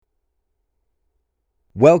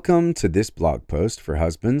Welcome to this blog post for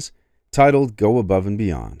husbands titled Go Above and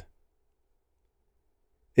Beyond.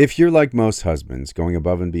 If you're like most husbands, going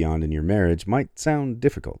above and beyond in your marriage might sound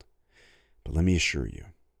difficult. But let me assure you,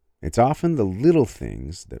 it's often the little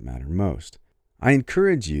things that matter most. I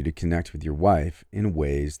encourage you to connect with your wife in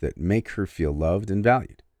ways that make her feel loved and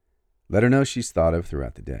valued. Let her know she's thought of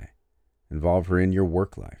throughout the day. Involve her in your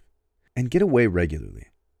work life. And get away regularly.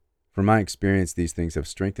 From my experience, these things have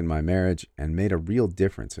strengthened my marriage and made a real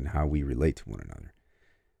difference in how we relate to one another.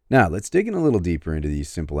 Now, let's dig in a little deeper into these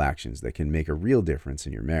simple actions that can make a real difference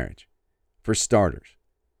in your marriage. For starters,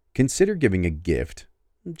 consider giving a gift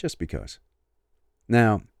just because.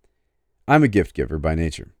 Now, I'm a gift giver by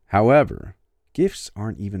nature. However, gifts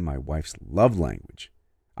aren't even my wife's love language.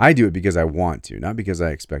 I do it because I want to, not because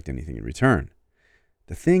I expect anything in return.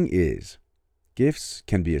 The thing is, gifts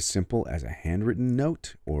can be as simple as a handwritten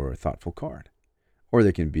note or a thoughtful card, or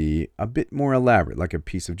they can be a bit more elaborate, like a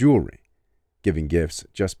piece of jewelry. Giving gifts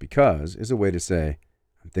just because is a way to say,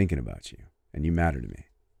 I'm thinking about you, and you matter to me.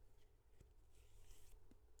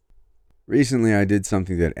 Recently, I did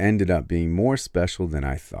something that ended up being more special than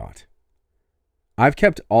I thought. I've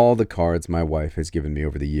kept all the cards my wife has given me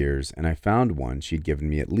over the years, and I found one she'd given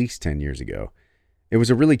me at least 10 years ago. It was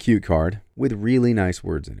a really cute card with really nice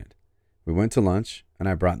words in it. We went to lunch, and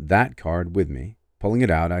I brought that card with me. Pulling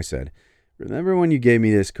it out, I said, "Remember when you gave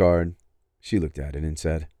me this card?" She looked at it and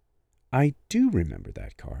said, "I do remember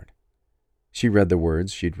that card." She read the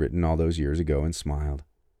words she'd written all those years ago and smiled.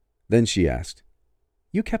 Then she asked,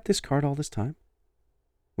 "You kept this card all this time?"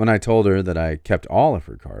 When I told her that I kept all of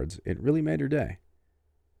her cards, it really made her day.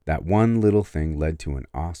 That one little thing led to an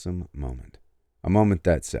awesome moment. A moment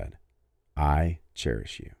that said, I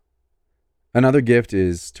cherish you. Another gift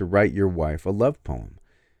is to write your wife a love poem.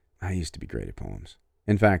 I used to be great at poems.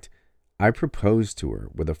 In fact, I proposed to her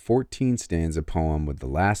with a 14-stanza poem, with the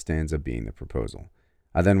last stanza being the proposal.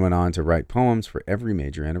 I then went on to write poems for every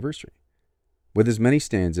major anniversary, with as many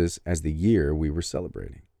stanzas as the year we were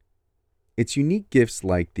celebrating. It's unique gifts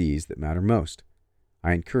like these that matter most.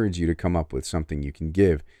 I encourage you to come up with something you can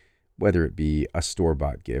give, whether it be a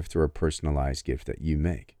store-bought gift or a personalized gift that you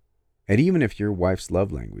make. And even if your wife's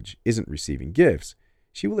love language isn't receiving gifts,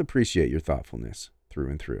 she will appreciate your thoughtfulness through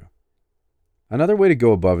and through. Another way to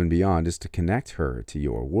go above and beyond is to connect her to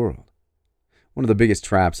your world. One of the biggest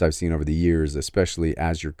traps I've seen over the years, especially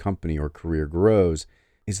as your company or career grows,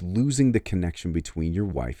 is losing the connection between your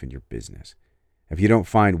wife and your business. If you don't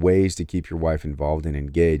find ways to keep your wife involved and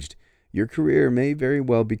engaged, your career may very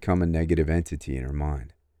well become a negative entity in her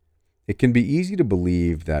mind. It can be easy to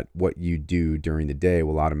believe that what you do during the day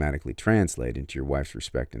will automatically translate into your wife's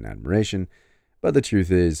respect and admiration, but the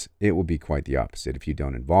truth is, it will be quite the opposite if you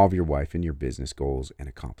don't involve your wife in your business goals and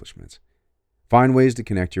accomplishments. Find ways to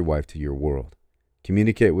connect your wife to your world.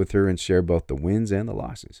 Communicate with her and share both the wins and the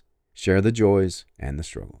losses. Share the joys and the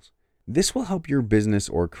struggles. This will help your business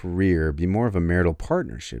or career be more of a marital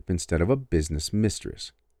partnership instead of a business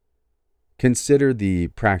mistress. Consider the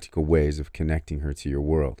practical ways of connecting her to your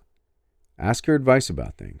world. Ask her advice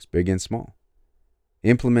about things, big and small.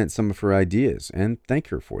 Implement some of her ideas and thank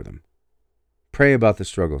her for them. Pray about the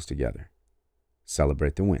struggles together.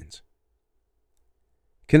 Celebrate the wins.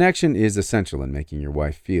 Connection is essential in making your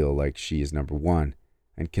wife feel like she is number one,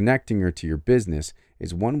 and connecting her to your business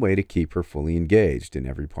is one way to keep her fully engaged in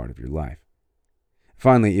every part of your life.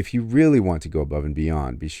 Finally, if you really want to go above and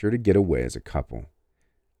beyond, be sure to get away as a couple.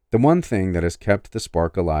 The one thing that has kept the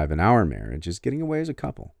spark alive in our marriage is getting away as a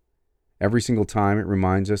couple. Every single time it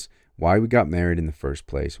reminds us why we got married in the first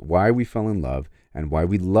place, why we fell in love, and why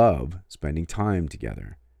we love spending time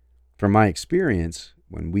together. From my experience,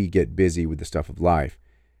 when we get busy with the stuff of life,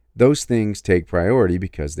 those things take priority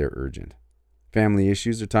because they're urgent. Family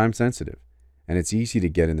issues are time sensitive, and it's easy to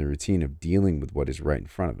get in the routine of dealing with what is right in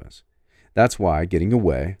front of us. That's why getting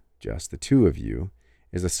away, just the two of you,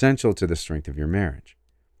 is essential to the strength of your marriage.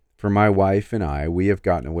 For my wife and I, we have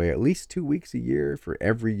gotten away at least 2 weeks a year for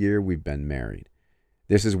every year we've been married.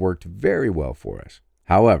 This has worked very well for us.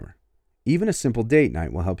 However, even a simple date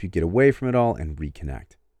night will help you get away from it all and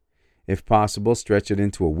reconnect. If possible, stretch it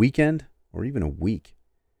into a weekend or even a week.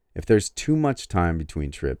 If there's too much time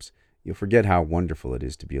between trips, you'll forget how wonderful it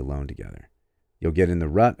is to be alone together. You'll get in the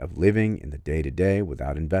rut of living in the day-to-day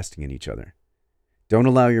without investing in each other. Don't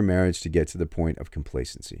allow your marriage to get to the point of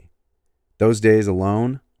complacency. Those days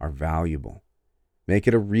alone are valuable. Make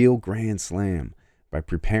it a real grand slam by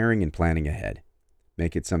preparing and planning ahead.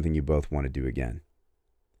 Make it something you both want to do again.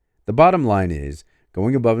 The bottom line is,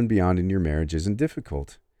 going above and beyond in your marriage isn't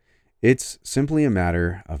difficult. It's simply a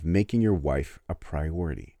matter of making your wife a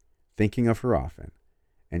priority, thinking of her often,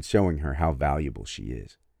 and showing her how valuable she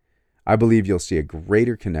is. I believe you'll see a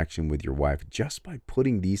greater connection with your wife just by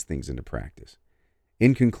putting these things into practice.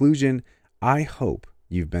 In conclusion, I hope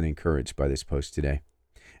you've been encouraged by this post today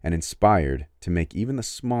and inspired to make even the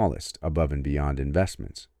smallest above and beyond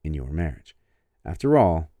investments in your marriage. After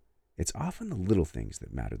all, it's often the little things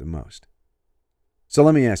that matter the most. So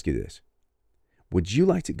let me ask you this. Would you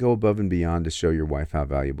like to go above and beyond to show your wife how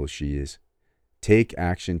valuable she is? Take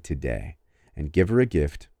action today and give her a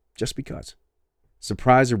gift just because.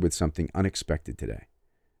 Surprise her with something unexpected today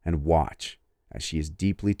and watch as she is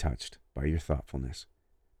deeply touched by your thoughtfulness.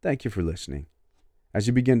 Thank you for listening. As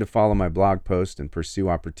you begin to follow my blog post and pursue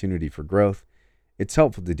opportunity for growth, it's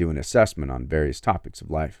helpful to do an assessment on various topics of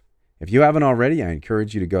life. If you haven't already, I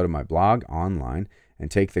encourage you to go to my blog online and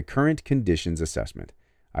take the current conditions assessment.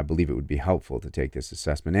 I believe it would be helpful to take this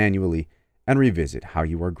assessment annually and revisit how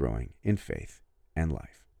you are growing in faith and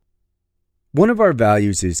life. One of our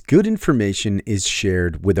values is good information is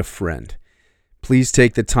shared with a friend. Please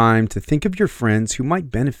take the time to think of your friends who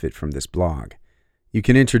might benefit from this blog. You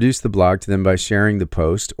can introduce the blog to them by sharing the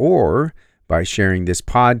post or by sharing this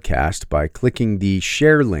podcast by clicking the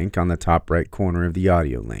share link on the top right corner of the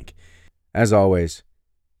audio link. As always,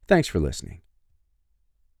 thanks for listening.